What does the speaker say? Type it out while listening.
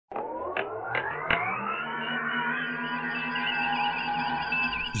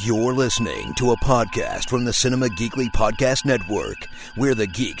You're listening to a podcast from the Cinema Geekly Podcast Network. We're the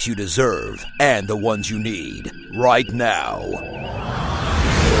geeks you deserve and the ones you need right now.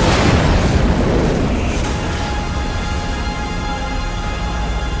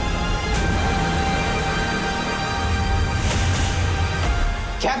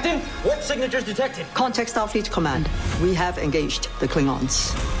 Captain, what signatures detected? Contact Starfleet Command. We have engaged the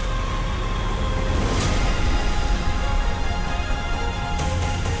Klingons.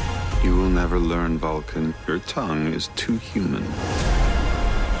 You will never learn, Vulcan. Your tongue is too human.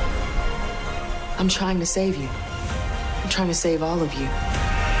 I'm trying to save you. I'm trying to save all of you.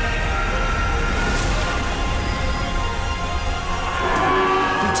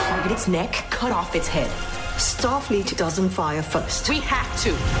 We target its neck, cut off its head. Starfleet doesn't fire first. We have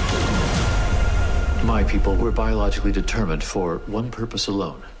to. My people were biologically determined for one purpose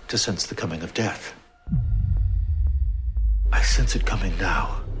alone, to sense the coming of death. I sense it coming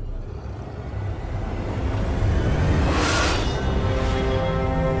now.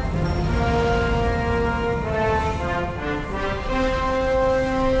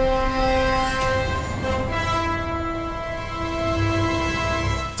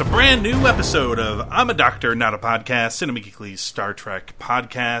 It's a brand new episode of I'm a Doctor, Not a Podcast, Cinema Geekly's Star Trek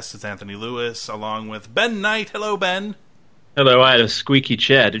podcast. It's Anthony Lewis, along with Ben Knight. Hello, Ben. Hello, I had a squeaky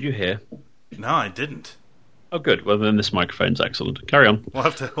chair. Did you hear? No, I didn't. Oh, good. Well, then this microphone's excellent. Carry on. We'll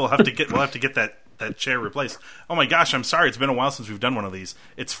have to get that chair replaced. Oh my gosh, I'm sorry. It's been a while since we've done one of these.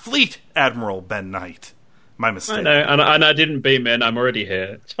 It's Fleet Admiral Ben Knight. My mistake. I know, and I didn't beam in. I'm already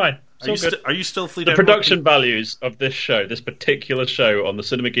here. It's fine. It's all good. Are you still Fleet The Admiral? production values of this show, this particular show on the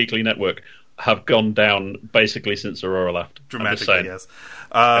Cinema Geekly Network, have gone down basically since Aurora left. Dramatically, yes.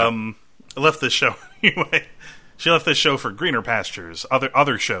 I left this show anyway. She left this show for greener pastures.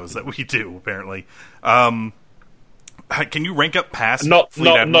 Other shows that we do apparently. Can you rank up past Not Fleet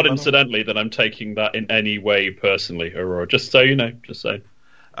Admiral? not incidentally that I'm taking that in any way personally, Aurora. Just so you know. Just so.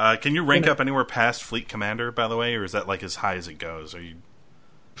 Can you rank up anywhere past Fleet Commander, by the way, or is that like as high as it goes? Are you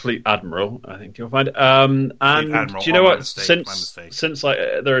Fleet Admiral? I think you'll find. And Admiral. do you know My what? mistake. Since like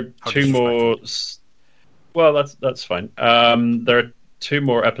there are How two more. Well, that's fine. There are two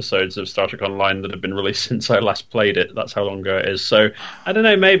more episodes of Star Trek Online that have been released since I last played it. That's how long ago it is. So I don't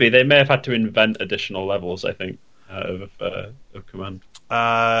know. Maybe they may have had to invent additional levels. I think of command.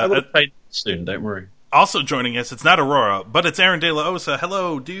 I will play it soon. Don't worry. Also joining us, it's not Aurora, but it's Aaron De La Osa.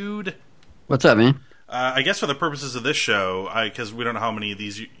 Hello, dude. What's up, man? I guess for the purposes of this show, because we don't know how many of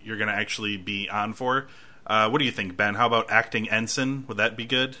these you're going to actually be on for, what do you think, Ben? How about acting ensign? Would that be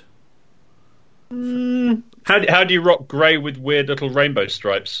good? How do you rock grey with weird little rainbow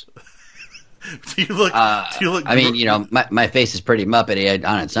stripes? Do you look? I mean, you know, my face is pretty Muppety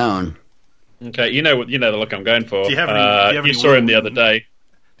on its own. Okay, you know the look I'm going for. Do you have any you saw him the other day.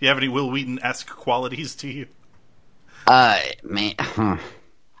 Do you have any Will Wheaton-esque qualities to you?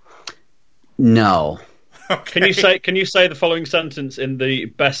 No. Okay. Can you say the following sentence in the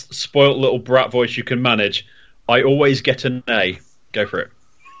best spoilt little brat voice you can manage? I always get an A. Go for it.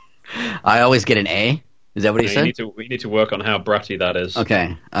 I always get an A? Is that what he said? We need to work on how bratty that is.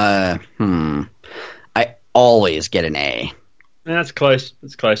 Okay. I always get an A. That's close.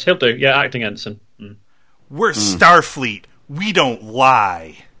 That's close. He'll do. Yeah, acting ensign. We're Starfleet. We don't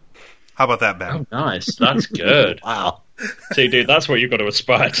lie. How about that, Ben? Oh, nice. That's good. Wow. See, dude, that's what you've got to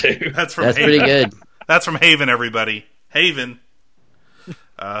aspire to. That's That's Haven. pretty good. That's from Haven, everybody. Haven.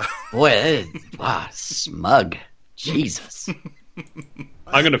 Boy, wow, smug. Jesus.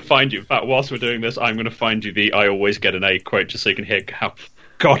 I'm going to find you. In fact, whilst we're doing this, I'm going to find you the I always get an A quote just so you can hear how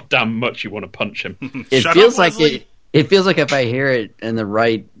goddamn much you want to punch him. It Shut feels up, like Leslie. it feels like if I hear it in the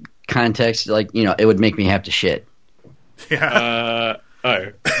right context, like, you know, it would make me have to shit. Yeah.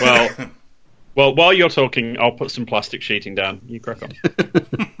 Well, while you're talking, I'll put some plastic sheeting down. You crack on.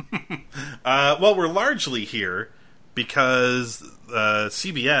 Well, we're largely here because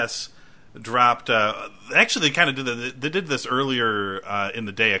CBS dropped. Actually, they kind of did. They did this earlier in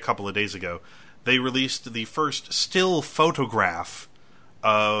the day, a couple of days ago. They released the first still photograph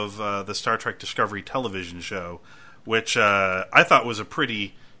of the Star Trek Discovery television show, which I thought was a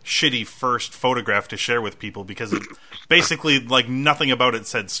pretty shitty first photograph to share with people because it basically, like, nothing about it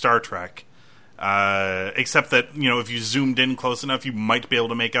said Star Trek. Except that, you know, if you zoomed in close enough, you might be able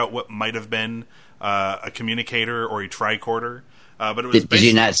to make out what might have been a communicator or a tricorder. But it was. Did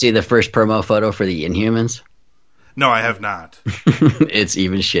you not see the first promo photo for the Inhumans? No, I have not. It's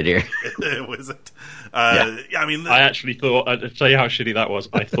even shittier. Was it? Yeah. I mean, I actually thought, I'd tell you how shitty that was.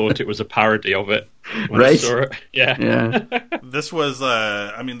 I thought it was a parody of it when I Right? saw it. Yeah. this was.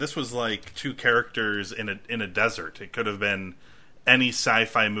 I mean, this was like two characters in a desert. It could have been any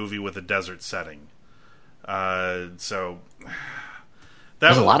sci-fi movie with a desert setting. So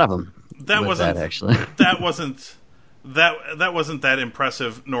there's a lot of them. That wasn't actually. that wasn't that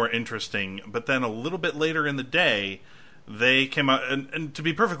impressive nor interesting. But then a little bit later in the day, they came out, and to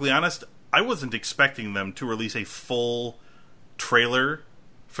be perfectly honest, I wasn't expecting them to release a full trailer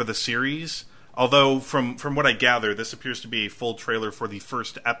for the series. Although, from what I gather, this appears to be a full trailer for the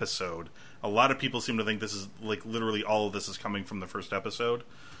first episode. A lot of people seem to think this is, like, literally all of this is coming from the first episode.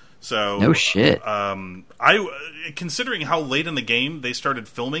 So no shit. Considering how late in the game they started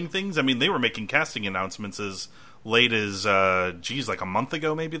filming things, I mean, they were making casting announcements as late as, like a month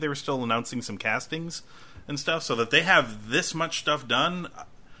ago maybe. They were still announcing some castings and stuff, so that they have this much stuff done,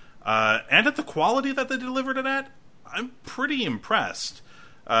 and at the quality that they delivered it at, I'm pretty impressed.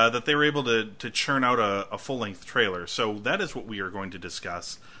 That they were able to churn out a full-length trailer. So that is what we are going to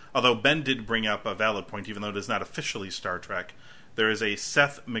discuss. Although Ben did bring up a valid point, even though it is not officially Star Trek. There is a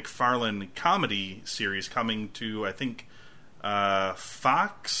Seth MacFarlane comedy series coming to, I think,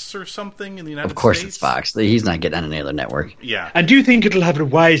 Fox or something in the United States. Of course it's Fox. He's not getting on any other network. Yeah. And do you think it'll have a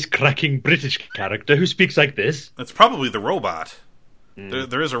wisecracking British character who speaks like this? It's probably the robot.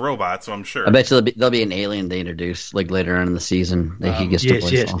 There is a robot, so I'm sure. I bet you there'll be an alien they introduce like later on in the season that he gets to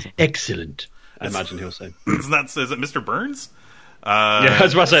voice. Yes, also. excellent. I imagine he'll say. Is it Mr. Burns? Yeah, I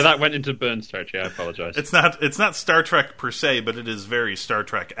was about to say that went into Burns territory. I apologize. It's not Star Trek per se, but it is very Star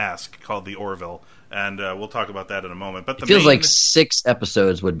Trek-esque, called the Orville, and we'll talk about that in a moment. But it feels like 6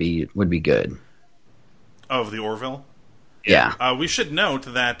 episodes would be good. Of the Orville. Yeah. We should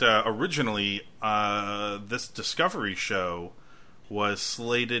note that originally this Discovery show was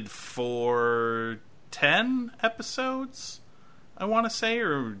slated for 10 episodes, I want to say,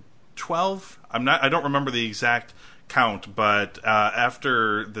 or 12. I don't remember the exact count, but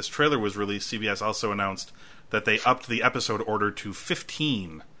after this trailer was released, CBS also announced that they upped the episode order to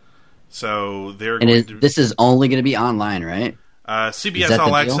 15. So this is only going to be online, right? CBS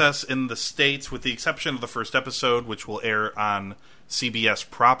All Access in the States, with the exception of the first episode, which will air on CBS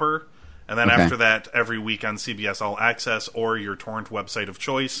proper. And then after that, every week on CBS All Access or your torrent website of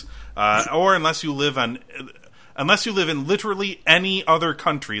choice, or unless you live in literally any other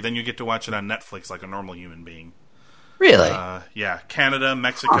country, then you get to watch it on Netflix like a normal human being. Really? Yeah, Canada,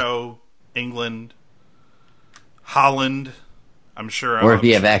 Mexico, England, Holland. I'm sure. Or if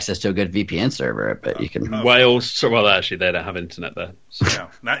you have access to a good VPN server, I bet you can. Wales. Well, actually, they don't have internet there. So.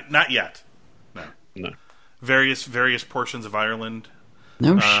 No, not yet. No. Various portions of Ireland.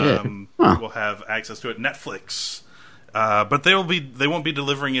 No shit. We'll have access to it. Netflix, but they won't be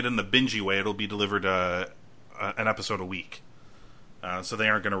delivering it in the bingey way. It'll be delivered an episode a week. So they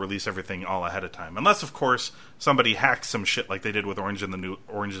aren't going to release everything all ahead of time, unless, of course, somebody hacks some shit like they did with Orange is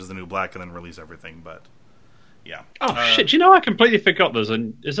the New Black, and then release everything. But yeah. Oh shit! Do you know I completely forgot?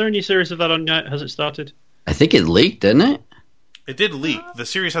 Is there any series of that on yet? Has it started? I think it leaked, didn't it? It did leak. The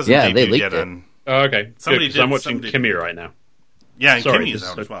series hasn't debuted yet. Oh, okay. I'm watching Kimmy right now. Yeah, and Kimmy is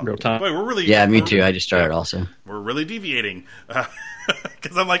out as well. Boy, we're really. Yeah, me too. I just started also. We're really deviating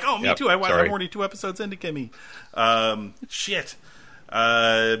because I'm like, me too. I'm already 2 episodes into Kimmy. Shit.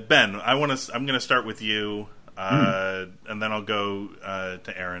 Ben, I'm going to start with you, and then I'll go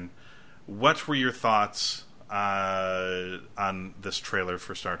to Aaron. What were your thoughts on this trailer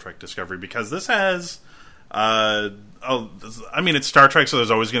for Star Trek Discovery? Because this has, it's Star Trek, so there's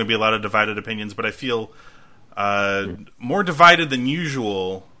always going to be a lot of divided opinions, but I feel more divided than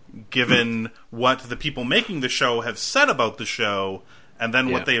usual, given what the people making the show have said about the show, and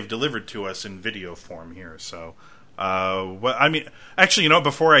then what they have delivered to us in video form here. So, actually,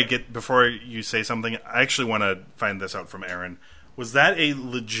 before you say something, I actually want to find this out from Aaron. Was that a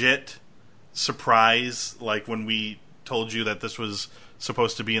legit surprise? Like when we told you that this was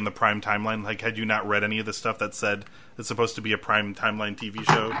supposed to be in the prime timeline? Like, had you not read any of the stuff that said it's supposed to be a prime timeline TV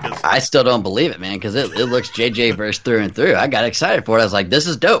show? I still don't believe it, man, because it looks JJ verse through and through. I got excited for it. I was like, this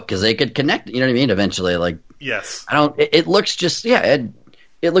is dope, because they could connect, you know what I mean, eventually. Like, yes. It looks just, it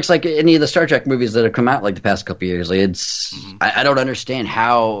looks like any of the Star Trek movies that have come out like the past couple of years. Like, it's, I don't understand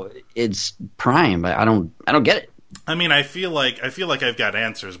how it's prime. I don't get it. I mean, I feel like I've got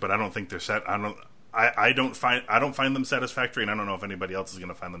answers, but I don't think they're set. I don't find them satisfactory, and I don't know if anybody else is going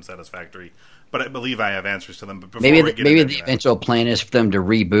to find them satisfactory. But I believe I have answers to them. But maybe the eventual plan is for them to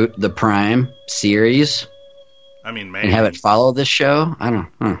reboot the Prime series. I mean, maybe, and have it follow this show. I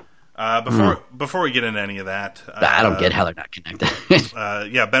don't know. Before we get into any of that, I don't get how they're not connected.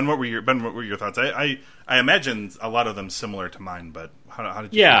 Ben, what were your thoughts? I imagine a lot of them similar to mine, but how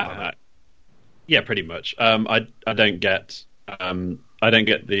did you feel about it? Yeah, pretty much. I don't get I don't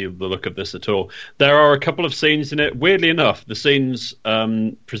get the look of this at all. There are a couple of scenes in it. Weirdly enough, the scenes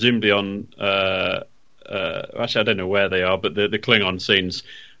presumably on actually I don't know where they are, but the Klingon scenes,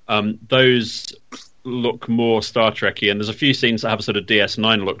 those look more Star Trek-y, and there's a few scenes that have a sort of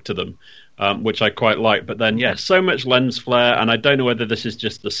DS9 look to them, which I quite like. But then, so much lens flare, and I don't know whether this is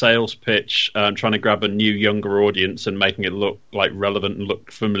just the sales pitch, trying to grab a new, younger audience and making it look like relevant and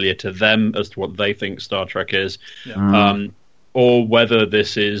look familiar to them as to what they think Star Trek is, or whether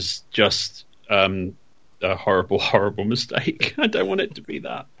this is just a horrible, horrible mistake. I don't want it to be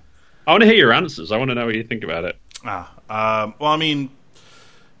that. I want to hear your answers. I want to know what you think about it. Well, I mean,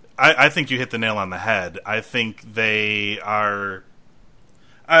 I think you hit the nail on the head. I think they are...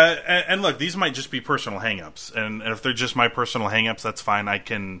 and look, these might just be personal hang-ups. And if they're just my personal hang-ups, that's fine. I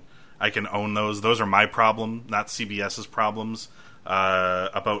can own those. Those are my problem, not CBS's problems,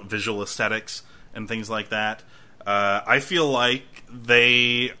 about visual aesthetics and things like that. I feel like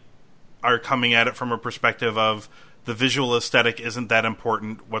they are coming at it from a perspective of the visual aesthetic isn't that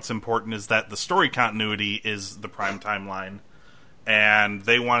important. What's important is that the story continuity is the prime timeline. And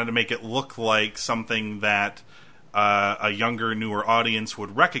they wanted to make it look like something that a younger, newer audience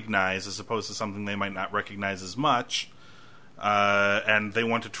would recognize, as opposed to something they might not recognize as much. And they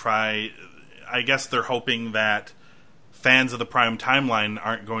want to try... I guess they're hoping that fans of the prime timeline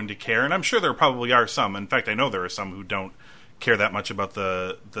aren't going to care. And I'm sure there probably are some. In fact, I know there are some who don't care that much about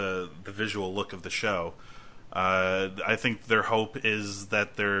the visual look of the show. I think their hope is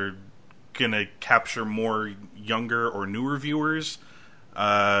that they're going to capture more younger or newer viewers,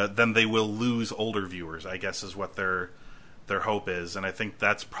 then they will lose older viewers, I guess is what their hope is. And I think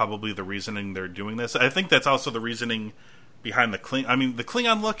that's probably the reasoning they're doing this. I think that's also the reasoning behind the Klingon. I mean, the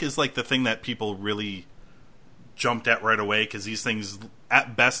Klingon look is like the thing that people really jumped at right away, because these things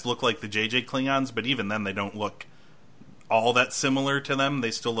at best look like the JJ Klingons, but even then they don't look all that similar to them.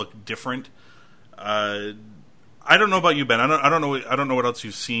 They still look different. I don't know about you, Ben. I don't know what else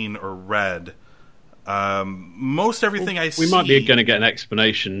you've seen or read. Most everything I see... We might be going to get an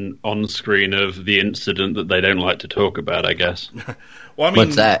explanation on screen of the incident that they don't like to talk about, I guess. Well, I mean,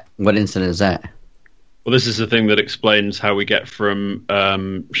 what's that? What incident is that? Well, this is the thing that explains how we get from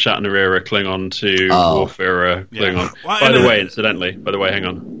Shatner-era Klingon to Worf-era Klingon. Yeah. Well, by the way, incidentally, hang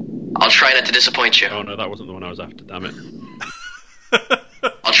on. I'll try not to disappoint you. Oh, no, that wasn't the one I was after, damn it.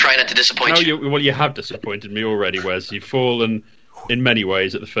 I'll try not to disappoint you. You have disappointed me already, Wes. You've fallen in many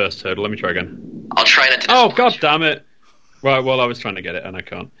ways at the first hurdle. Let me try again. I'll try not to disappoint God damn it. Right, well, I was trying to get it, and I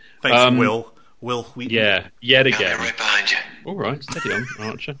can't. Thanks, Will Wheaton. Yeah, yet again. I'm right behind you. All right, steady on,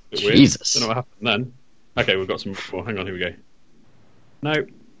 Archer. Jesus. Don't know what happened then. Okay, we've got some more. Hang on, here we go. No.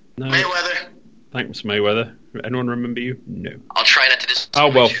 Mayweather. Thanks, Mayweather. Anyone remember you? No. I'll try not to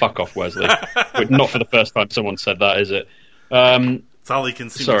disappoint you. Oh, well, fuck off, Wesley. Not for the first time someone said that, is it? That's all he can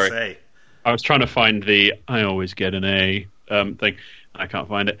seem to say. I was trying to find the I always get an A thing. I can't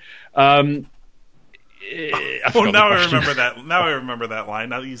find it. Now I remember that. Now I remember that line.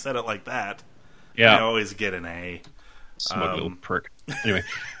 Now that you said it like that. Yeah. I always get an A. Smug little prick. Anyway.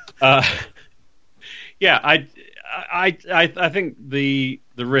 Yeah, I think the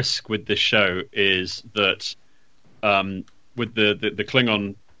risk with this show is that with the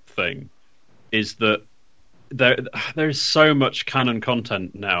Klingon thing is that there's so much canon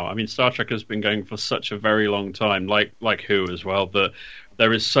content now. I mean, Star Trek has been going for such a very long time, like Who as well, that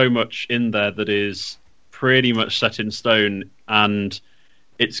there is so much in there that is pretty much set in stone, and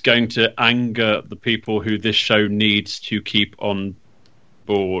it's going to anger the people who this show needs to keep on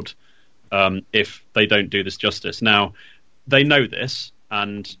board if they don't do this justice. Now, they know this,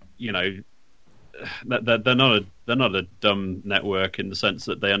 and you know they're not a dumb network in the sense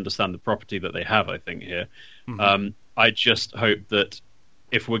that they understand the property that they have. I think here, I just hope that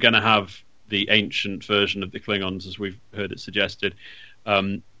if we're going to have the ancient version of the Klingons, as we've heard it suggested,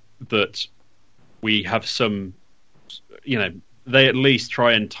 that we have some, they at least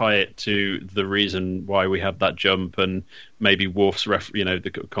try and tie it to the reason why we have that jump, and maybe Worf's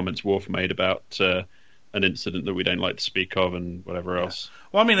the comments Worf made about an incident that we don't like to speak of and whatever else.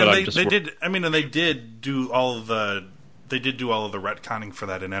 Well, I mean, they did do all of the retconning for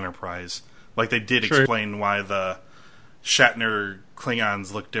that in Enterprise. Like, they did explain why the Shatner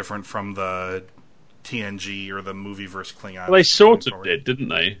Klingons look different from the TNG or the movieverse Klingons. Well, they sort of did, didn't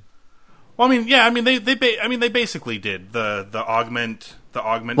they? Well, I mean, yeah, they basically did the augment.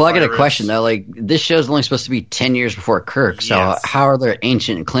 Well, I got a question though. Like, this show's only supposed to be 10 years before Kirk, so how are there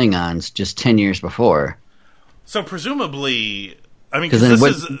ancient Klingons just 10 years before? So presumably, I mean, because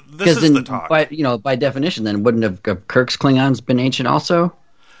this is the talk. By definition, then wouldn't have Kirk's Klingons been ancient also?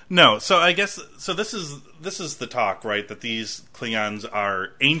 No, so I guess this is the talk, right? That these Klingons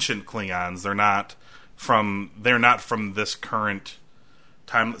are ancient Klingons. They're not from this current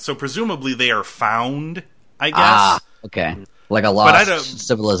time. So presumably they are found, I guess. Okay. Like a lost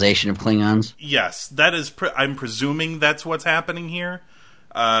civilization of Klingons? Yes, that is. I'm presuming that's what's happening here.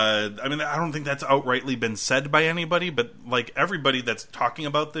 I mean, I don't think that's outrightly been said by anybody, but like everybody that's talking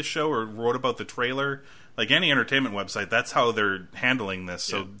about this show or wrote about the trailer, like any entertainment website, that's how they're handling this.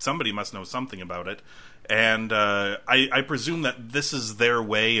 So somebody must know something about it. And I presume that this is their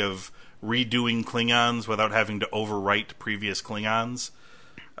way of redoing Klingons without having to overwrite previous Klingons,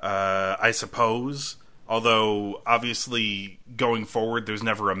 I suppose. Although, obviously, going forward, there's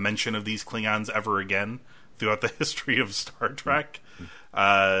never a mention of these Klingons ever again throughout the history of Star Trek.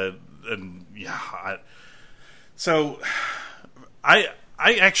 I like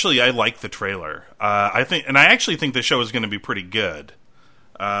the trailer. I actually think the show is going to be pretty good.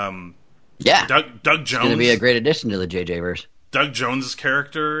 Doug Jones, going to be a great addition to the JJ verse. Doug Jones'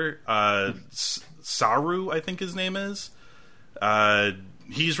 character, Saru, I think his name is.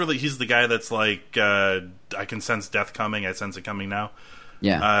 He's the guy that's like, I can sense death coming. I sense it coming now.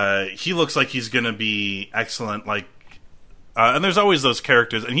 Yeah. He looks like he's going to be excellent. Like, and there's always those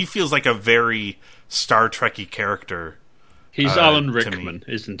characters, and he feels like a very Star Trek-y character. He's Alan Rickman,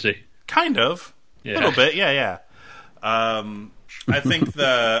 isn't he? Kind of, a little bit. Yeah. I think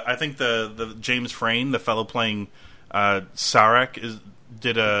the James Frain, the fellow playing Sarek, is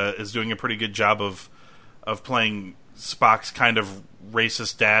doing a pretty good job of playing Spock's kind of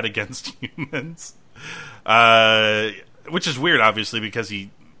racist dad against humans, which is weird, obviously, because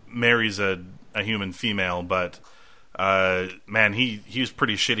he marries a human female. But man, he's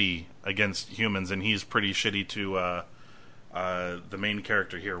pretty shitty against humans, and he's pretty shitty to the main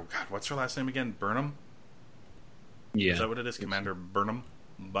character here. God, what's her last name again? Burnham? Yeah, is that what it is? Commander Burnham,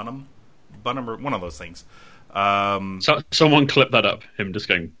 or one of those things. So someone clip that up. Him just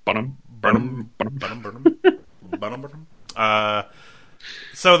going Burnham.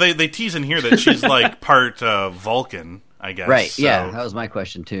 So they tease in here that she's like part Vulcan, I guess. Right, so yeah, that was my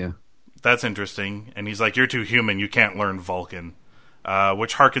question too. That's interesting. And he's like, you're too human, you can't learn Vulcan.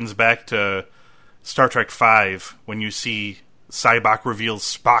 Which harkens back to Star Trek V, when you see Sybok reveals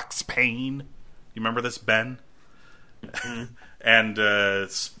Spock's pain. You remember this, Ben? And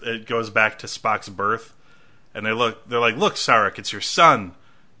it goes back to Spock's birth. And they're like, look, Sarek, it's your son.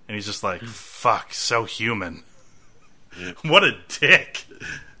 And he's just like, fuck, so human. What a dick.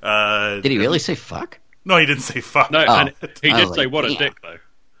 Did he really say fuck? No, he didn't say fuck. No, and he did say what a dick, though.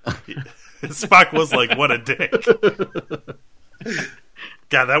 Spock was like, what a dick.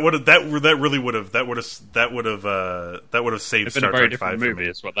 God, that would have saved Star Trek 5 movie.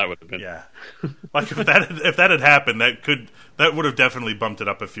 Is what that would have been. Yeah, like if that had happened, that would have definitely bumped it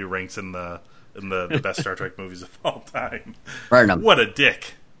up a few ranks in the best Star Trek movies of all time. Burnham, what a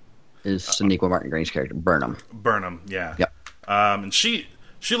dick, is Sonequa Martin Green's character. Burnham, yeah. Yep. And she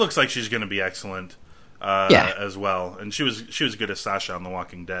looks like she's going to be excellent, as well. And she was good as Sasha on The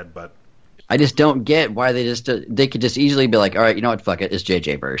Walking Dead, but. I just don't get why they could just easily be like, all right, you know what, fuck it, it's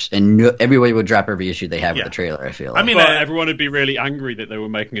JJ verse, and everybody would drop every issue they have with the trailer. I feel like. I mean, everyone would be really angry that they were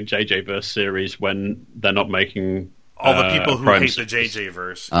making a JJ verse series when they're not making all the people who hate the JJ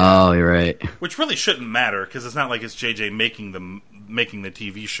verse. Oh, you're right. Which really shouldn't matter, because it's not like it's JJ making the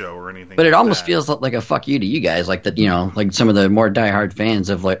TV show or anything. But it almost feels like a fuck you to you guys, like that, like some of the more diehard fans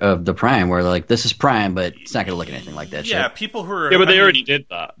of the Prime, where they're like, this is Prime, but it's not going to look anything like that. Yeah, shit. People who are. Yeah, but they already did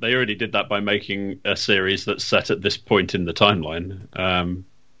that. They already did that by making a series that's set at this point in the timeline.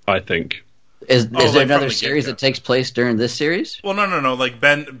 I think. Is there another series that takes place during this series? Well, no. Like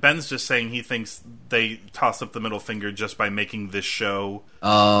Ben's just saying he thinks they tossed up the middle finger just by making this show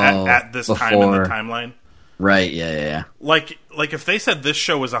at this time in the timeline. Right, yeah. Like if they said this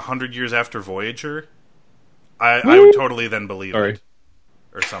show was 100 years after Voyager, I would totally then believe it.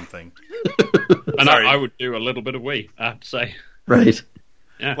 Or something. And I would do a little bit of I have to say. Right.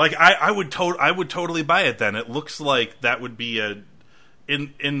 Yeah. Like I would totally buy it then. It looks like that would be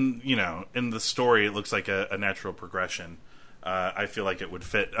in the story, it looks like a natural progression. I feel like it would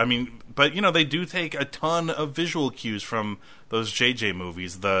fit. I mean, but they do take a ton of visual cues from those JJ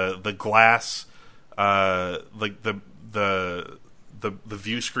movies. The glass, like the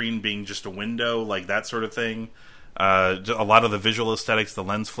view screen being just a window, like that sort of thing. A lot of the visual aesthetics, the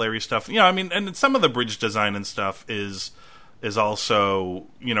lens flary stuff. I mean, and some of the bridge design and stuff is also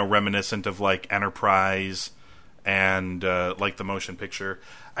reminiscent of like Enterprise and like the motion picture.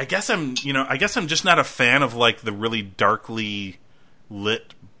 I guess I'm just not a fan of like the really darkly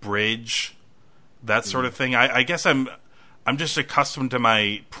lit bridge, that sort of thing. I guess I'm I'm just accustomed to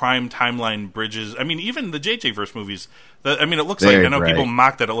my Prime timeline bridges. I mean, even the JJ Verse movies. It looks Very like, I know bright. people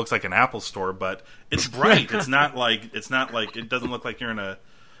mock that it looks like an Apple store, but it's bright. It's not like it doesn't look like you're in a.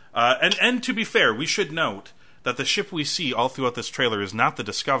 And to be fair, we should note that the ship we see all throughout this trailer is not the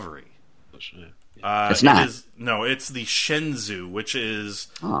Discovery. It's not. It's the Shenzhou, which is.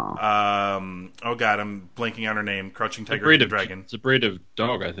 Oh. Oh God, I'm blanking on her name. Crouching Tiger, Hidden Dragon. It's a breed of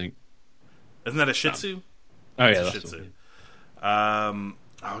dog, I think. Isn't that a Shih Tzu? Oh yeah, it's that's a Shih Tzu. one.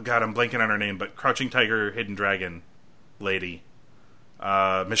 Oh God, I'm blanking on her name, but Crouching Tiger, Hidden Dragon lady,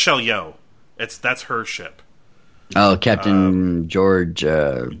 Michelle Yeoh. That's her ship. Oh, Captain George.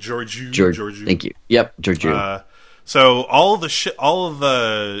 Georgiou. Thank you. Yep, Georgiou. So all of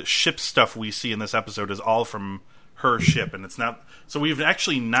the ship stuff we see in this episode is all from her ship, and it's not. So we've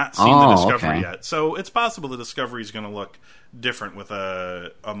actually not seen the Discovery yet. So it's possible the Discovery is going to look different with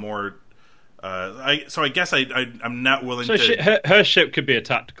a more. I guess I'm not willing to. Her ship could be a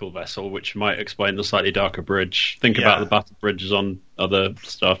tactical vessel, which might explain the slightly darker bridge. Think about the battle bridges on other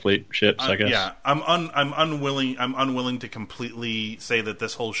Starfleet ships. I guess. Yeah, I'm unwilling to completely say that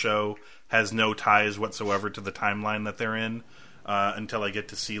this whole show has no ties whatsoever to the timeline that they're in until I get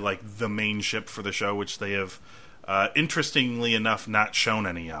to see like the main ship for the show, which they have, interestingly enough, not shown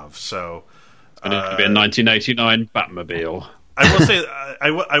any of. So it's going to be a 1989 Batmobile.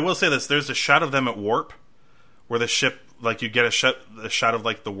 I will say this: there's a shot of them at warp, where the ship, like you get a shot of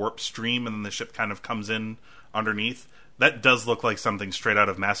like the warp stream, and then the ship kind of comes in underneath. That does look like something straight out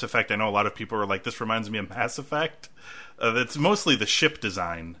of Mass Effect. I know a lot of people are like, "This reminds me of Mass Effect." It's mostly the ship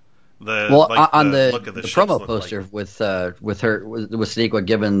design. On the look of the promo poster with Sonequa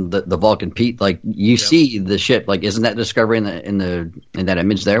given the Vulcan Pete, like you see the ship, like isn't that Discovery in that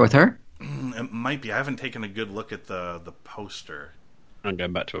image there with her? It might be. I haven't taken a good look at the poster. I'm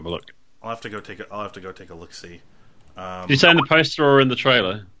going back to have a look. I'll have to go take a look. See. Did you say in the poster or in the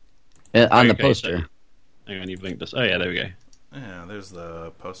trailer? On the poster. So, hang on, you've linked this. Oh yeah, there we go. Yeah, there's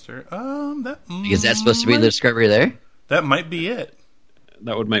the poster. Because that's supposed to be the Discovery there. That might be it.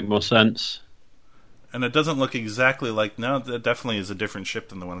 That would make more sense. And it doesn't look exactly like. No, that definitely is a different ship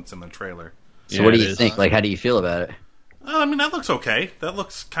than the one that's in the trailer. So what do you think? Like, how do you feel about it? I mean, that looks okay. That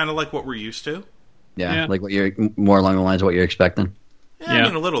looks kind of like what we're used to. Yeah, like what you're more along the lines of what you're expecting. Yeah, I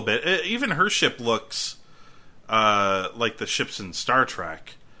mean a little bit. Even her ship looks like the ships in Star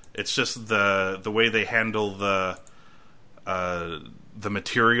Trek. It's just the way they handle the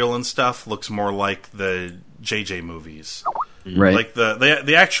material and stuff looks more like the JJ movies. Right. Like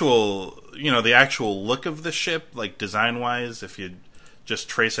the actual look of the ship, like design wise, if you just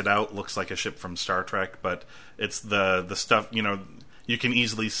trace it out, looks like a ship from Star Trek, but it's the stuff, you can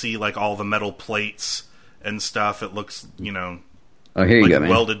easily see like all the metal plates and stuff. It looks, oh, here you like go, man.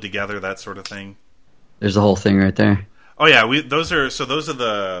 welded together, that sort of thing. There's the whole thing right there. Oh yeah, those are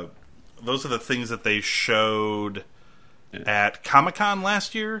the things that they showed at Comic-Con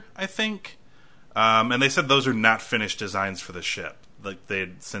last year, I think. And they said those are not finished designs for the ship. Like they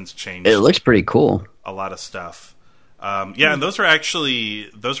had since changed. It looks pretty cool. A lot of stuff. And those are actually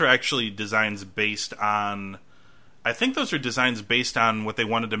designs based on. I think those are designs based on what they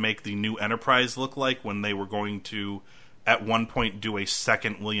wanted to make the new Enterprise look like when they were going to, at one point, do a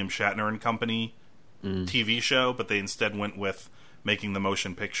second William Shatner and Company TV show, but they instead went with making the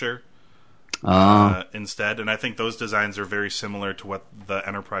motion picture instead. And I think those designs are very similar to what the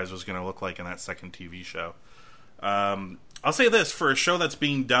Enterprise was going to look like in that second TV show. I'll say this, for a show that's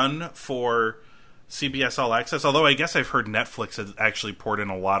being done for CBS All Access, although I guess I've heard Netflix has actually poured in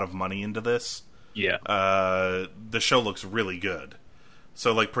a lot of money into this. Yeah. The show looks really good.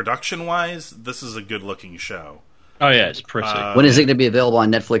 So, like, production-wise, this is a good-looking show. Oh, yeah, it's pretty. When is it going to be available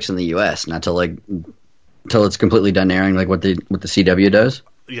on Netflix in the U.S.? Not till it's completely done airing, like what the CW does?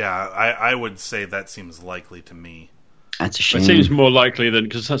 Yeah, I would say that seems likely to me. That's a shame. It seems more likely than,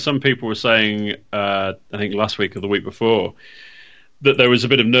 because some people were saying, I think last week or the week before, that there was a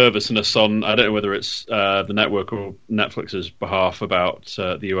bit of nervousness on, I don't know whether it's the network or Netflix's behalf about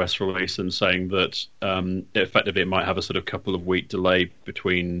the US release, and saying that effectively it might have a sort of couple of week delay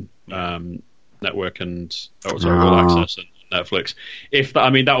between network and All Access and Netflix.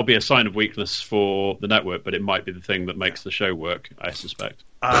 That would be a sign of weakness for the network, but it might be the thing that makes the show work, I suspect.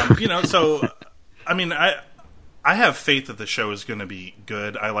 So, I mean, I have faith that the show is going to be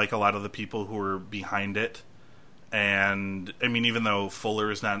good. I like a lot of the people who are behind it. And, I mean, even though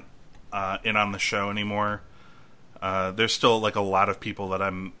Fuller is not in on the show anymore, there's still, like, a lot of people that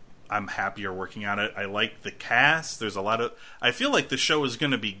I'm happy are working on it. I like the cast. There's a lot of... I feel like the show is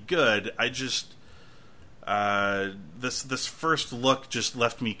going to be good. I just... this first look just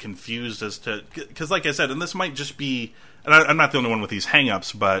left me confused as to... Because, like I said, and this might just be and I'm not the only one with these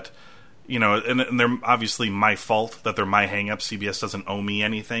hang-ups, but, you know, and they're obviously my fault that they're my hang-ups. CBS doesn't owe me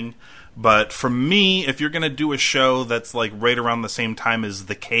anything. But for me, if you're going to do a show that's like right around the same time as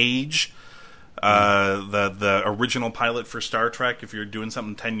The Cage, the original pilot for Star Trek, if you're doing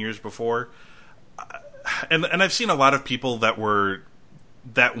something 10 years before, and I've seen a lot of people that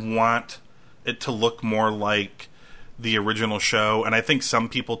want it to look more like the original show, and I think some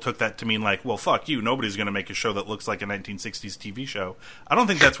people took that to mean like, well, fuck you, nobody's going to make a show that looks like a 1960s TV show. I don't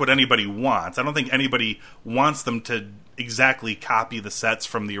think that's what anybody wants. I don't think anybody wants them to exactly copy the sets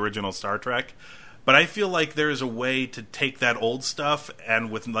from the original Star Trek, but I feel like there is a way to take that old stuff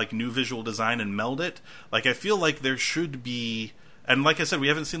and with like new visual design and meld it. Like, I feel like there should be, and like I said, we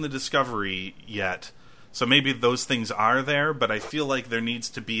haven't seen the Discovery yet, so maybe those things are there, but I feel like there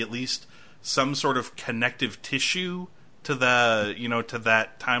needs to be at least some sort of connective tissue to the, you know, to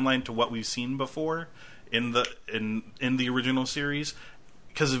that timeline, to what we've seen before in the original series.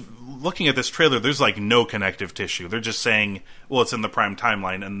 Because looking at this trailer, there's like no connective tissue. They're just saying, well, it's in the Prime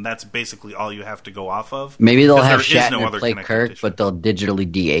timeline, and that's basically all you have to go off of. Maybe they'll have Shatner play Kirk, tissue. But they'll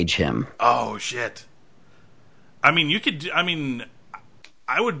digitally de-age him. Oh shit! I mean,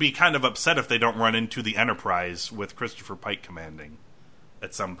 I would be kind of upset if they don't run into the Enterprise with Christopher Pike commanding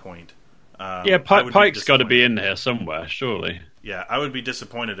at some point. Pike's got to be in here somewhere, surely. Yeah, I would be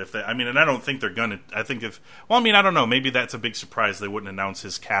disappointed if they... I mean, and I don't think they're going to... I think if... Well, I mean, I don't know. Maybe that's a big surprise. They wouldn't announce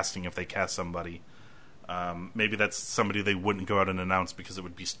his casting if they cast somebody. Maybe that's somebody they wouldn't go out and announce because it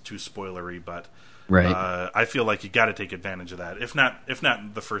would be too spoilery, but... Right. I feel like you got to take advantage of that. If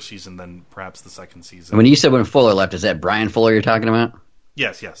not the first season, then perhaps the second season. When you said when Fuller left, is that Brian Fuller you're talking about?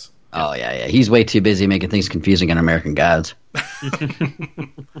 Yes. Oh, yeah. He's way too busy making things confusing on American Gods.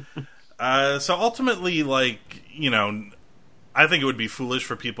 So ultimately, like, you know, I think it would be foolish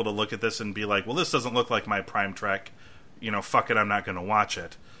for people to look at this and be like, well, this doesn't look like my Prime Trek. You know, fuck it, I'm not going to watch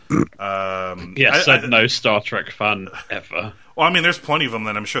it. No Star Trek fan ever. Well, I mean, there's plenty of them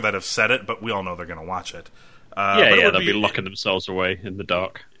that I'm sure that have said it, but we all know they're going to watch it. They'll be locking themselves away in the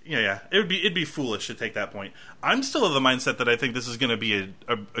dark. Yeah. It'd be foolish to take that point. I'm still of the mindset that I think this is going to be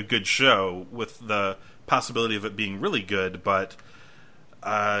a good show with the possibility of it being really good, but...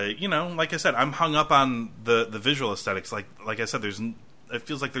 you know, like I said, I'm hung up on the visual aesthetics. Like I said, it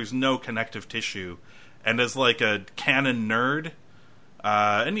feels like there's no connective tissue. And as like a canon nerd,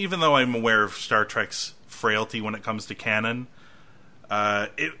 and even though I'm aware of Star Trek's frailty when it comes to canon,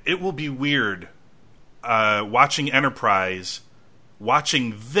 it will be weird watching Enterprise,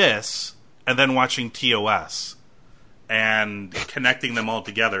 watching this, and then watching TOS, and connecting them all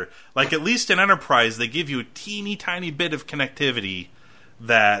together. Like, at least in Enterprise, they give you a teeny tiny bit of connectivity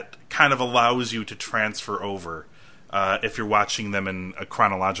that kind of allows you to transfer over if you're watching them in a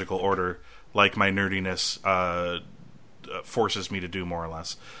chronological order, like my nerdiness forces me to do, more or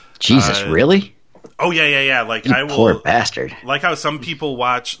less. Jesus, really? Oh yeah. Like, you I will. Poor bastard. Like how some people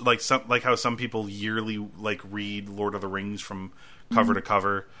watch, like how some people yearly like read Lord of the Rings from cover to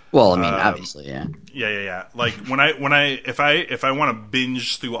cover. Well, I mean, obviously, yeah. Yeah. Like if I want to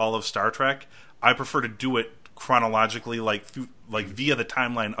binge through all of Star Trek, I prefer to do it chronologically, like via the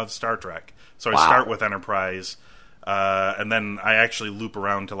timeline of Star Trek. So I start with Enterprise, and then I actually loop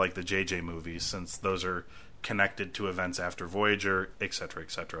around to like the JJ movies, since those are connected to events after Voyager, etc.,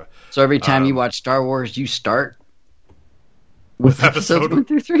 etc. So every time you watch Star Wars, you start with episodes 1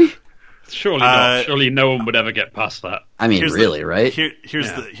 through 3. Surely not. Surely no one would ever get past that. I mean, really, right?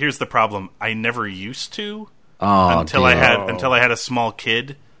 Here's the problem. I never used to until I had a small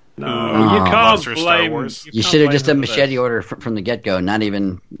kid. No, you can't blame. Star Wars. You should have just done machete order from the get go. Not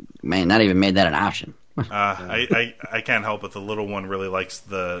even made that an option. I can't help it. The little one really likes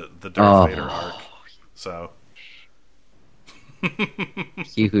the Darth Vader arc. So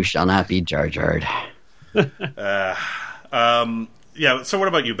he who shall not be Jar Jarred. Yeah. So what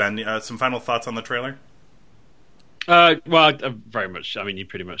about you, Ben? Some final thoughts on the trailer? Well, very much. I mean, you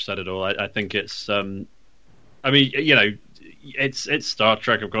pretty much said it all. I think it's. I mean, you know, it's Star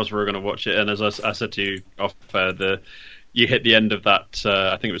Trek. Of course, we're going to watch it. And as I said to you off you hit the end of that.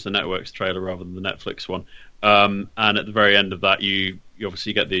 I think it was the Network's trailer rather than the Netflix one. And at the very end of that, you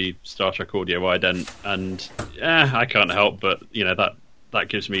obviously get the Star Trek audio ident, and I can't help but, you know, that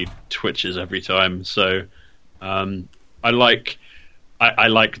gives me twitches every time. So I like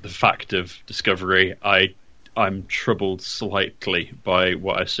the fact of Discovery. I'm troubled slightly by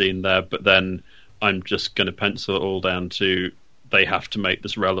what I've seen there, but then I'm just going to pencil it all down to they have to make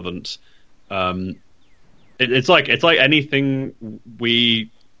this relevant. It's like anything we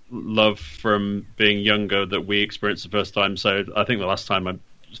love from being younger that we experienced the first time. So I think the last time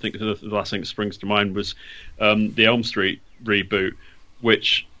think the last thing that springs to mind was the Elm Street reboot,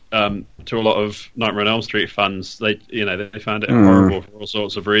 which to a lot of Nightmare on Elm Street fans, they found it horrible for all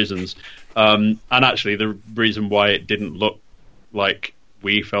sorts of reasons. And actually, the reason why it didn't look like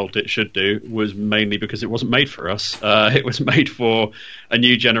we felt it should do was mainly because it wasn't made for us. It was made for a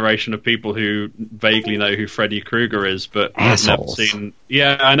new generation of people who vaguely know who Freddy Krueger is, but have never seen.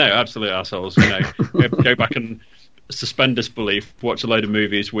 Yeah, I know, absolute assholes. Go back and suspend disbelief. Watch a load of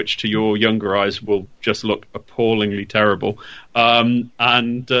movies which, to your younger eyes, will just look appallingly terrible. Why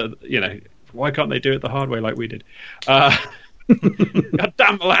can't they do it the hard way like we did?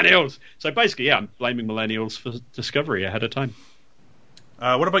 Goddamn millennials! So basically, I'm blaming millennials for Discovery ahead of time.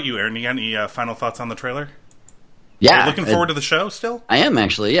 What about you, Aaron? You got any final thoughts on the trailer? Yeah. Are you looking forward to the show still? I am,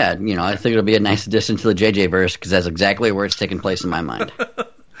 actually, yeah. I think it'll be a nice addition to the JJ verse, because that's exactly where it's taking place in my mind.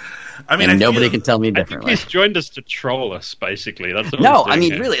 Nobody can tell me differently. I think he's joined us to troll us, basically. That's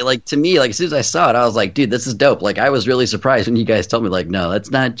really, to me, as soon as I saw it, I was like, dude, this is dope. I was really surprised when you guys told me, no, that's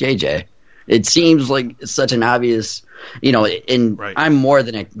not JJ. It seems like it's such an obvious, right. I'm more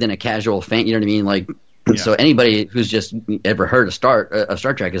than a casual fan, you know what I mean? So anybody who's just ever heard of Star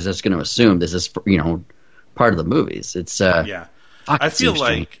Trek is just going to assume this is, part of the movies. It's I feel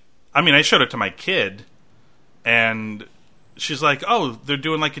like, I showed it to my kid, and she's like, "Oh, they're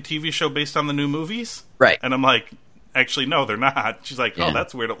doing like a TV show based on the new movies?" Right. And I'm like, "Actually, no, they're not." She's like, "Oh,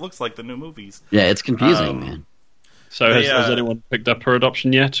 that's weird. It looks like the new movies." Yeah, it's confusing, man. So has anyone picked up her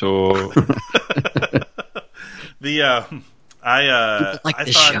adoption yet, or I thought.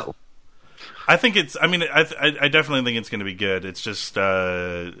 Show. I think it's. I definitely think it's going to be good. It's just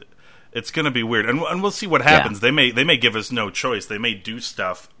it's going to be weird, and we'll see what happens. Yeah. They may give us no choice. They may do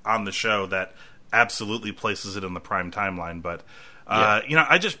stuff on the show that absolutely places it in the prime timeline. But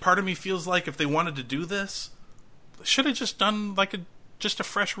part of me feels like if they wanted to do this, they should have just done just a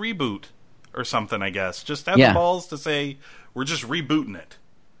fresh reboot or something. I guess just have the balls to say we're just rebooting it.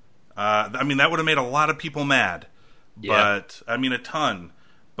 That would have made a lot of people mad. Yeah. But a ton.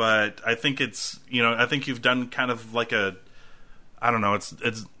 But I think it's, I think you've done kind of like I don't know,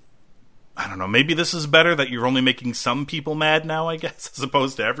 I don't know, maybe this is better that you're only making some people mad now, I guess, as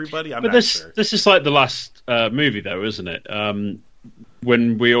opposed to everybody. I'm not sure. This is like the last movie, though, isn't it?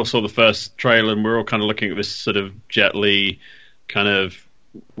 When we all saw the first trailer and we were all kind of looking at this sort of Jet Li kind of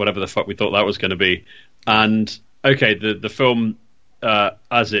whatever the fuck we thought that was going to be. And, okay, the film,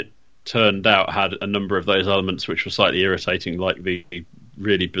 as it turned out, had a number of those elements which were slightly irritating, like the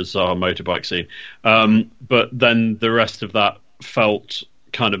really bizarre motorbike scene. But then the rest of that felt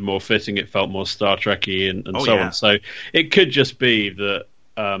kind of more fitting. It felt more Star Trek-y and so on. So it could just be that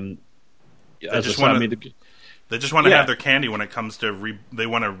they just want to have their candy when it comes to they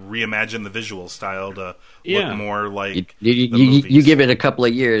want to reimagine the visual style to look more like you give it a couple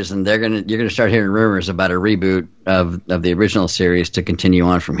of years and you're gonna start hearing rumors about a reboot of the original series to continue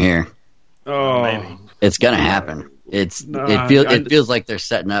on from here. Oh, maybe it's gonna happen. It feels like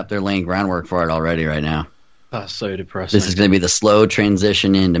they're laying groundwork for it already right now. That's so depressing. This is going to be the slow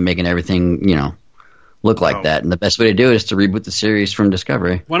transition into making everything, look like that. And the best way to do it is to reboot the series from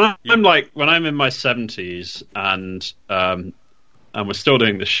Discovery. When I'm in my 70s and we're still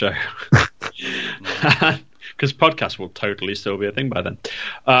doing this show, because podcasts will totally still be a thing by then.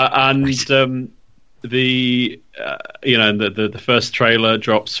 The first trailer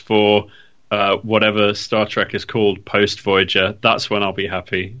drops for whatever Star Trek is called post Voyager. That's when I'll be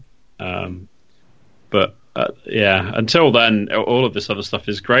happy. But until then, all of this other stuff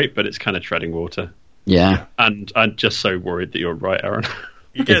is great, but it's kind of treading water. Yeah. And I'm just so worried that you're right, Aaron.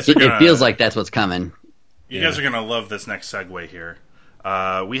 It feels like that's what's coming. You guys are going to love this next segue here.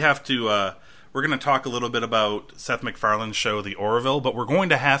 We're going to talk a little bit about Seth MacFarlane's show, The Orville, but we're going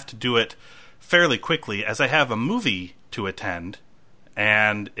to have to do it fairly quickly as I have a movie to attend.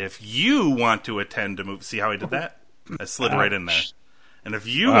 And if you want to attend a movie... See how I did that? I slid right in there. And if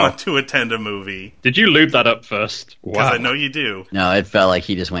you want to attend a movie... Did you lube that up first? Because I know you do. No, it felt like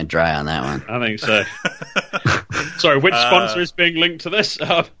he just went dry on that one. I think so. Sorry, which sponsor is being linked to this?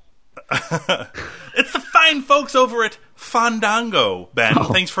 It's the fine folks over at Fandango, Ben. Oh.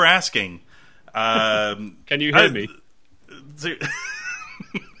 Thanks for asking. Can you hear me? This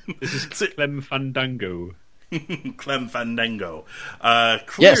is Clem Fandango. Clem Fandango.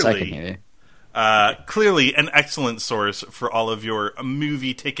 Yes, I can hear you. Clearly an excellent source for all of your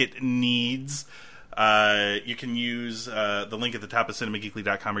movie ticket needs. You can use the link at the top of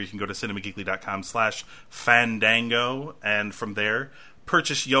cinemageekly.com, or you can go to cinemageekly.com/fandango, and from there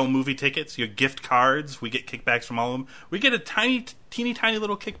purchase your movie tickets, your gift cards. We get kickbacks from all of them. We get a teeny tiny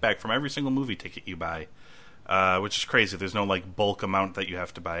little kickback from every single movie ticket you buy. which is crazy. There's no like bulk amount that you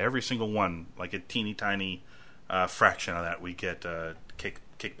have to buy. Every single one, like a teeny tiny fraction of that, we get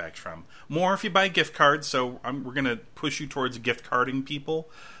kickbacks from. More if you buy gift cards. So we're gonna push you towards gift carding people.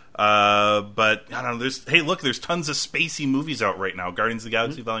 But I don't know. There's tons of spacey movies out right now. Guardians of the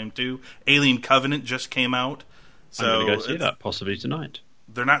Galaxy Volume 2, Alien Covenant just came out. So I'm gonna go see that possibly tonight.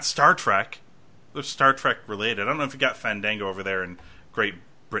 They're not Star Trek. They're Star Trek related. I don't know if you got Fandango over there in Great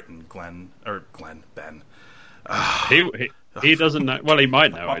Britain, Ben. He doesn't know. Well, he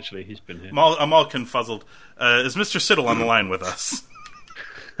might know, actually. He's been here. I'm all confuzzled. Is Mr. Siddle on the line with us?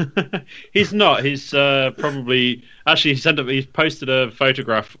 He's not. He's probably... Actually, he posted a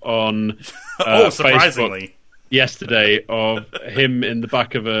photograph on surprisingly. Facebook yesterday of him in the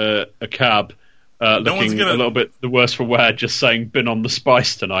back of a cab, looking a little bit the worse for wear, just saying, been on the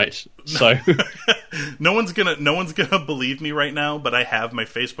Spice tonight. So no one's gonna believe me right now, but I have my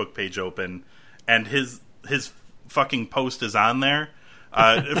Facebook page open, and his fucking post is on there.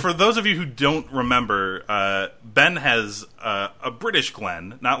 For those of you who don't remember, Ben has a British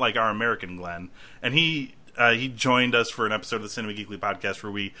Glenn, not like our American Glenn, and he joined us for an episode of the Cinema Geekly podcast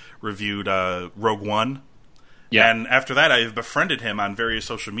where we reviewed Rogue One. Yeah. And after that, I've befriended him on various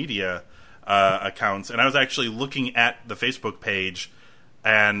social media accounts, and I was actually looking at the Facebook page.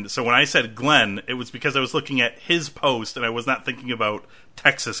 And so when I said Glenn, it was because I was looking at his post, and I was not thinking about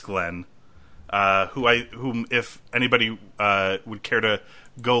Texas Glenn, whom if anybody would care to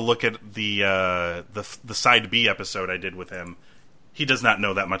go look at the Side B episode I did with him, he does not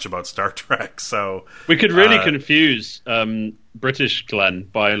know that much about Star Trek. So we could really confuse British Glenn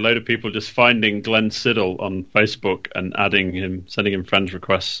by a load of people just finding Glenn Siddle on Facebook and adding him, sending him friends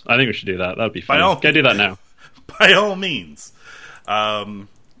requests. I think we should do that. That'd be fun. Go do that now. By all means.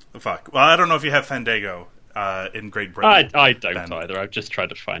 Fuck. Well, I don't know if you have Fandango in Great Britain. I don't either. I've just tried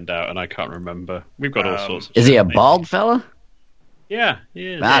to find out, and I can't remember. We've got all sorts of Is he a bald fella? Yeah, he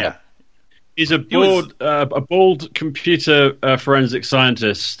is. Yeah. He's a bald computer forensic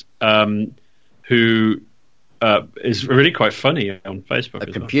scientist who is really quite funny on Facebook.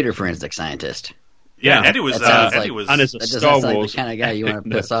 A computer forensic scientist. Yeah, and he was. And is a Star Wars like the kind of guy you want to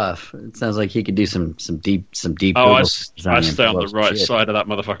piss off. It sounds like he could do some deep. Oh, I stay on the right side of that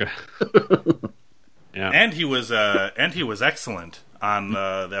motherfucker. Yeah, and he was excellent on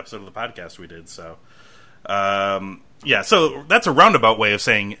the episode of the podcast we did. So, yeah, so that's a roundabout way of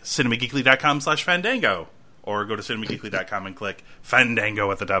saying cinemageekly.com/Fandango, or go to cinemageekly.com and click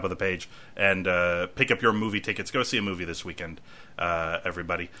Fandango at the top of the page and pick up your movie tickets. Go see a movie this weekend,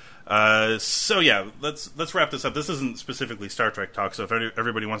 everybody. So yeah, let's wrap this up. This isn't specifically Star Trek talk, so if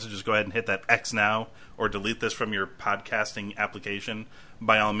everybody wants to just go ahead and hit that X now or delete this from your podcasting application,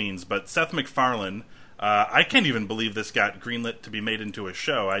 by all means. But Seth MacFarlane, I can't even believe this got greenlit to be made into a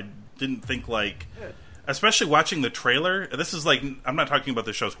show. I didn't think, especially watching the trailer, this is I'm not talking about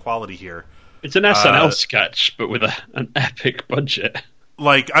the show's quality here. It's an SNL sketch, but with an epic budget.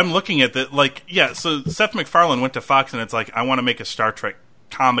 I'm looking at that, so Seth MacFarlane went to Fox and it's I want to make a Star Trek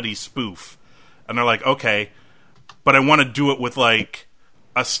comedy spoof. And they're like, okay, but I want to do it with, a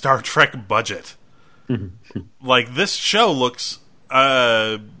Star Trek budget. This show looks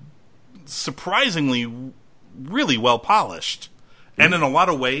surprisingly really well polished. And in a lot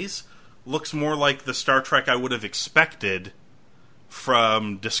of ways, looks more like the Star Trek I would have expected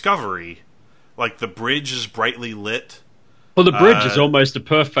from Discovery. The bridge is brightly lit. Well, the bridge is almost a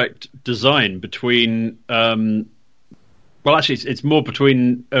perfect design between... well, actually, it's more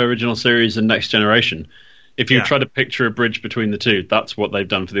between original series and Next Generation. If you try to picture a bridge between the two, that's what they've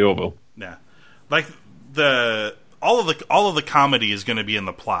done for the Orville. Yeah. All of the comedy is going to be in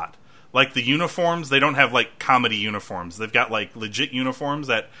the plot. The uniforms, they don't have, comedy uniforms. They've got, legit uniforms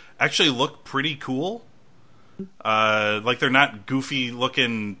that actually look pretty cool. They're not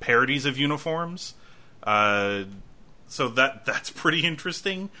goofy-looking parodies of uniforms. So that's pretty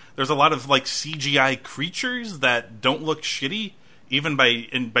interesting. There's a lot of, CGI creatures that don't look shitty. Even by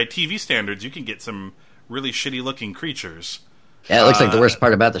TV standards, you can get some really shitty-looking creatures. Yeah, it looks like the worst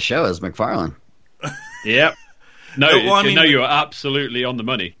part about the show is MacFarlane. Yep. No, you're absolutely on the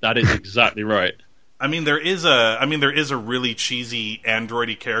money. That is exactly right. There is a really cheesy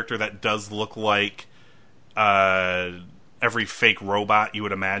androidy character that does look like every fake robot you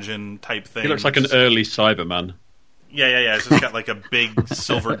would imagine type thing. He looks like an early Cyberman. Yeah. It's just got a big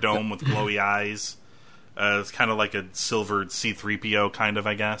silver dome with glowy eyes. It's kind of like a silvered C-3PO kind of,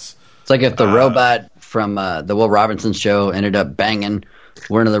 I guess. It's like if the robot from the Will Robinson show ended up banging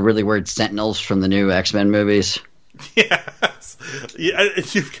one of the really weird Sentinels from the new X-Men movies. Yes. Yeah,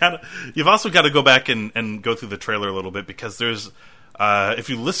 you've also got to go back and go through the trailer a little bit, because there's if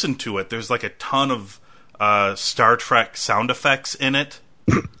you listen to it, there's a ton of Star Trek sound effects in it.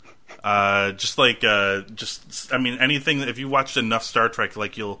 I mean, anything. If you watched enough Star Trek,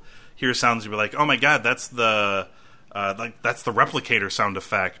 like you'll hear sounds, you'll be like, "Oh my god, that's the that's the replicator sound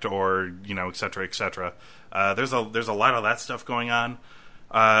effect," or et cetera, et cetera. There's a lot of that stuff going on.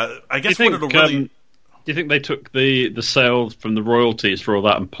 I guess what it'll really. Do you think they took the sales from the royalties for all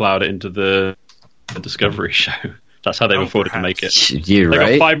that and ploughed it into the Discovery show? That's how they afforded to make it. You're they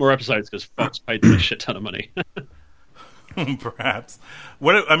right. got 5 more episodes because Fox paid them a shit ton of money. Perhaps.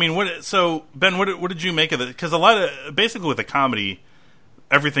 So Ben, what did you make of it? Because basically with a comedy,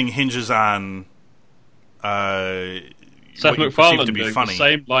 everything hinges on Seth MacFarlane doing the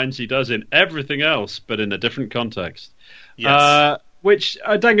same lines he does in everything else, but in a different context. Yes. Which,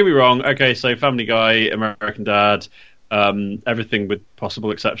 don't get me wrong, okay, so Family Guy, American Dad, everything with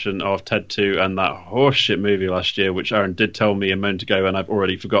possible exception of Ted 2 and that horseshit movie last year, which Aaron did tell me a moment ago, and I've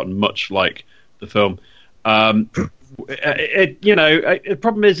already forgotten, much like the film. The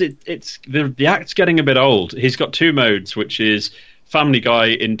problem is it's the act's getting a bit old. He's got 2 modes, which is Family Guy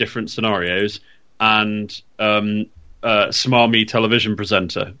in different scenarios and smarmy television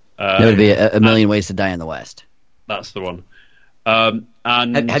presenter. There would be a Million Ways to Die in the West. That's the one. And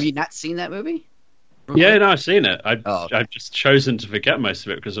have you not seen that movie? Yeah, no, I've seen it. I've just chosen to forget most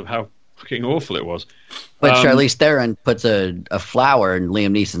of it because of how fucking awful it was. But Charlize Theron puts a flower in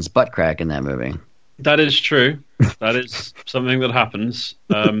Liam Neeson's butt crack in that movie. That is true. That is something that happens.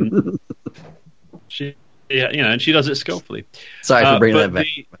 She, and she does it skillfully. Sorry for bringing that back.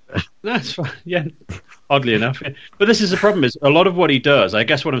 That's fine. Yeah, oddly enough. Yeah. But this is the problem: is a lot of what he does. I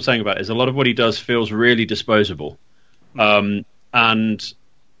guess what I'm saying about it is a lot of what he does feels really disposable. And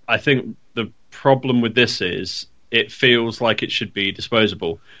I think the problem with this is it feels like it should be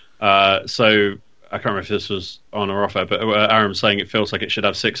disposable. So I can't remember if this was on or off air, but Aaron was saying it feels like it should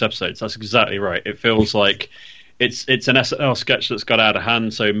have 6 episodes. That's exactly right. It feels like it's an SNL sketch that's got out of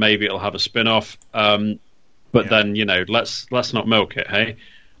hand, so maybe it'll have a spin-off. But then, let's not milk it, hey?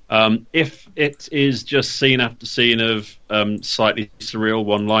 If it is just scene after scene of slightly surreal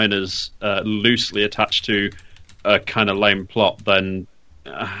one-liners loosely attached to a kind of lame plot, then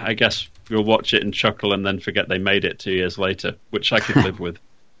I guess you'll watch it and chuckle and then forget they made it 2 years later, which I could live with.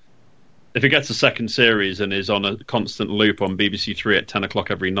 If it gets a second series and is on a constant loop on BBC 3 at 10 o'clock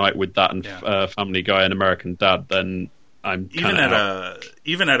every night with that and Family Guy and American Dad, then I'm even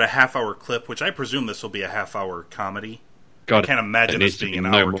at a half-hour clip, which I presume this will be a half-hour comedy. God, I can't imagine this being an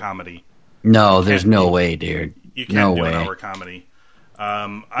hour comedy. No, there's no way, dude. You can't do an hour comedy.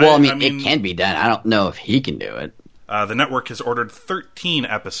 It can be done. I don't know if he can do it. The network has ordered 13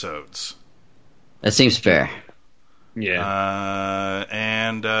 episodes. That seems fair. Yeah.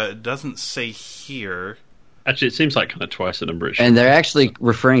 And it doesn't say here. Actually, it seems like kind of twice the number. And they're actually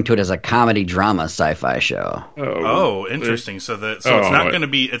referring to it as a comedy drama sci-fi show. Oh, interesting. So it's not going to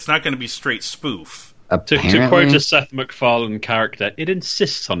be. It's not going to be straight spoof. To quote a Seth MacFarlane character, it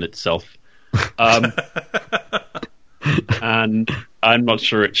insists on itself. And I'm not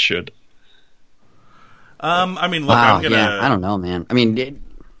sure it should. Look, I don't know, man.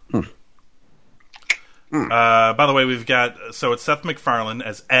 By the way, we've got it's Seth MacFarlane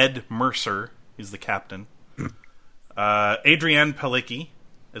as Ed Mercer. He's the captain. Adrienne Palicki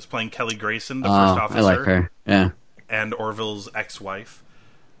is playing Kelly Grayson, the first officer. I like her. Yeah. And Orville's ex-wife.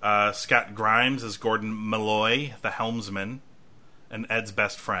 Scott Grimes is Gordon Malloy, the helmsman, and Ed's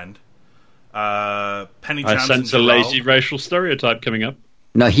best friend. Penny Johnson. I sense a lazy racial stereotype coming up.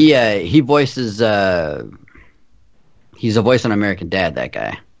 No, he voices. He's a voice on American Dad. That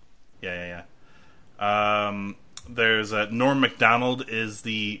guy. Yeah. There's Norm Macdonald is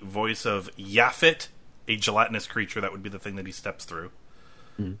the voice of Yaphet, a gelatinous creature. That would be the thing that he steps through.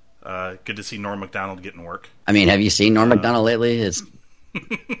 Good to see Norm Macdonald getting work. Have you seen Norm Macdonald lately?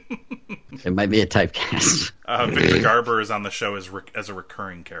 It might be a typecast. Victor Garber is on the show as a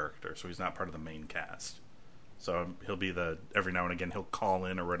recurring character, so he's not part of the main cast. So he'll be every now and again he'll call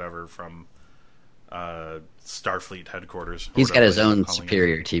in or whatever from Starfleet headquarters. He's got his own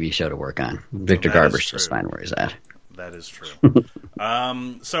superior TV show to work on. Victor Garber's just fine where he's at. That is true.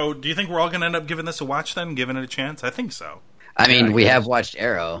 So do you think we're all going to end up giving this a watch then, giving it a chance? I think so. We have watched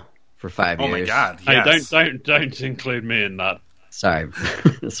Arrow for 5 years. Oh my god! Yes. Hey, don't include me in that. Sorry,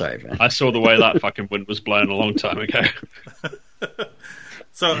 man. I saw the way that fucking wind was blowing a long time ago.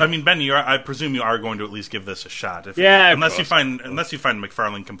 So, Ben, I presume you are going to at least give this a shot. Unless you find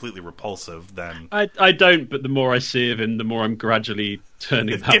MacFarlane completely repulsive, then I don't. But the more I see of him, the more I'm gradually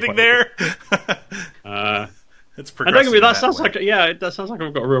turning. Getting there. It's progressive. That sounds like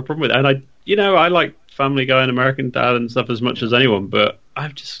I've got a real problem with it. And I like Family Guy and American Dad and stuff as much as anyone, but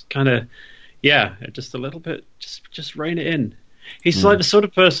I've just kind of, Yeah, just a little bit. Just rein it in. He's like the sort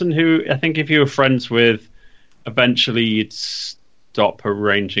of person who I think if you were friends with, eventually you'd stop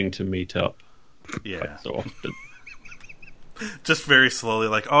arranging to meet up. Yeah. So often. Just very slowly,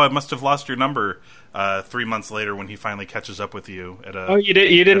 like, oh, I must have lost your number 3 months later when he finally catches up with you at you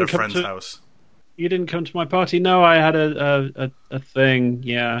didn't at a come friend's to, house. You didn't come to my party? No, I had a thing,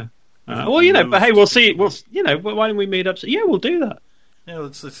 yeah. But hey, we'll see. Why don't we meet up? So, yeah, we'll do that. Yeah,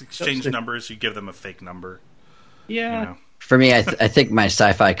 let's exchange numbers. You give them a fake number. Yeah. You know. For me, I think my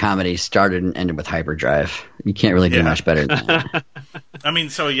sci-fi comedy started and ended with Hyperdrive. You can't really do much better than that. I mean,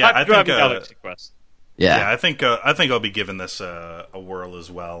 so yeah, I think Galaxy Quest. Yeah, I think I'll be giving this a whirl as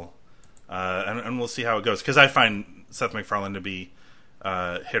well, and we'll see how it goes. Because I find Seth MacFarlane to be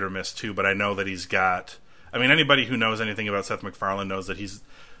hit or miss too, but I know that he's got. I mean, anybody who knows anything about Seth MacFarlane knows that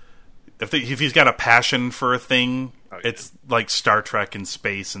if he's got a passion for a thing, it's like Star Trek and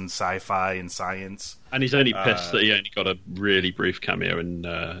space and sci-fi and science. And he's only pissed that he only got a really brief cameo in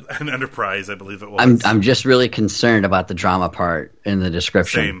an Enterprise, I believe it was. I'm just really concerned about the drama part in the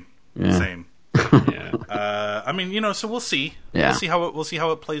description. Same. Yeah. I mean, so we'll see. Yeah. We'll see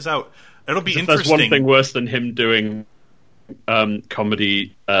how it plays out. It'll be interesting. There's one thing worse than him doing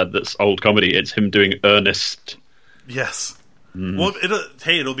comedy that's old comedy. It's him doing earnest. Yes. Well,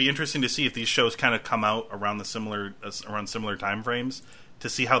 it'll be interesting to see if these shows kind of come out around similar time frames to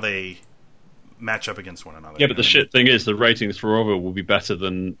see how they match up against one another. Yeah, but the shit thing is the ratings for Orville will be better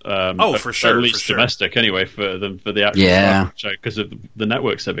than for sure, at least domestic anyway for the actual show because of the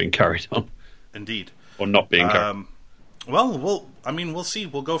networks that are being carried on. Indeed, or not being carried. We'll see.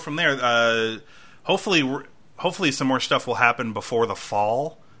 We'll go from there. Hopefully, some more stuff will happen before the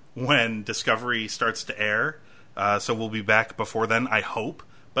fall when Discovery starts to air. So we'll be back before then, I hope.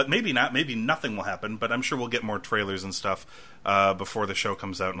 But maybe not. Maybe nothing will happen. But I'm sure we'll get more trailers and stuff before the show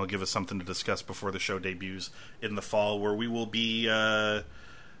comes out, and it'll give us something to discuss before the show debuts in the fall, where we will be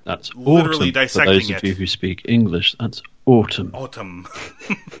that's literally autumn, dissecting for those of you who speak English. That's autumn. Autumn.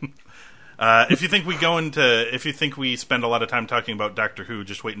 If you think we spend a lot of time talking about Doctor Who,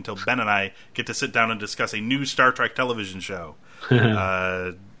 just wait until Ben and I get to sit down and discuss a new Star Trek television show.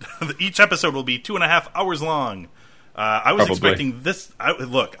 Each episode will be 2.5 hours long. I was expecting this.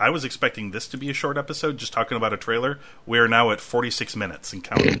 I was expecting this to be a short episode, just talking about a trailer. We are now at 46 minutes and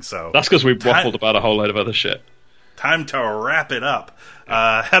counting. So that's because we waffled about a whole load of other shit. Time to wrap it up.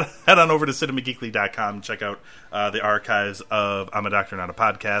 Head on over to cinemageekly.com. Check out the archives of I'm a Doctor, Not a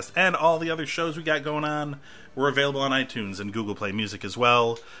Podcast, and all the other shows we got going on. We're available on iTunes and Google Play Music as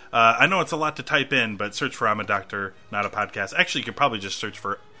well. I know it's a lot to type in, but search for I'm a Doctor, Not a Podcast. Actually, you could probably just search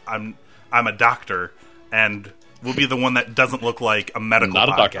for I'm a Doctor, and we'll be the one that doesn't look like a medical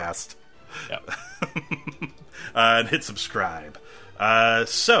podcast. Yep. And hit subscribe. For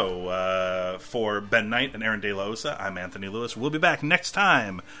Ben Knight and Aaron De La Osa, I'm Anthony Lewis. We'll be back next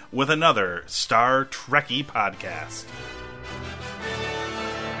time with another Star Trekky podcast.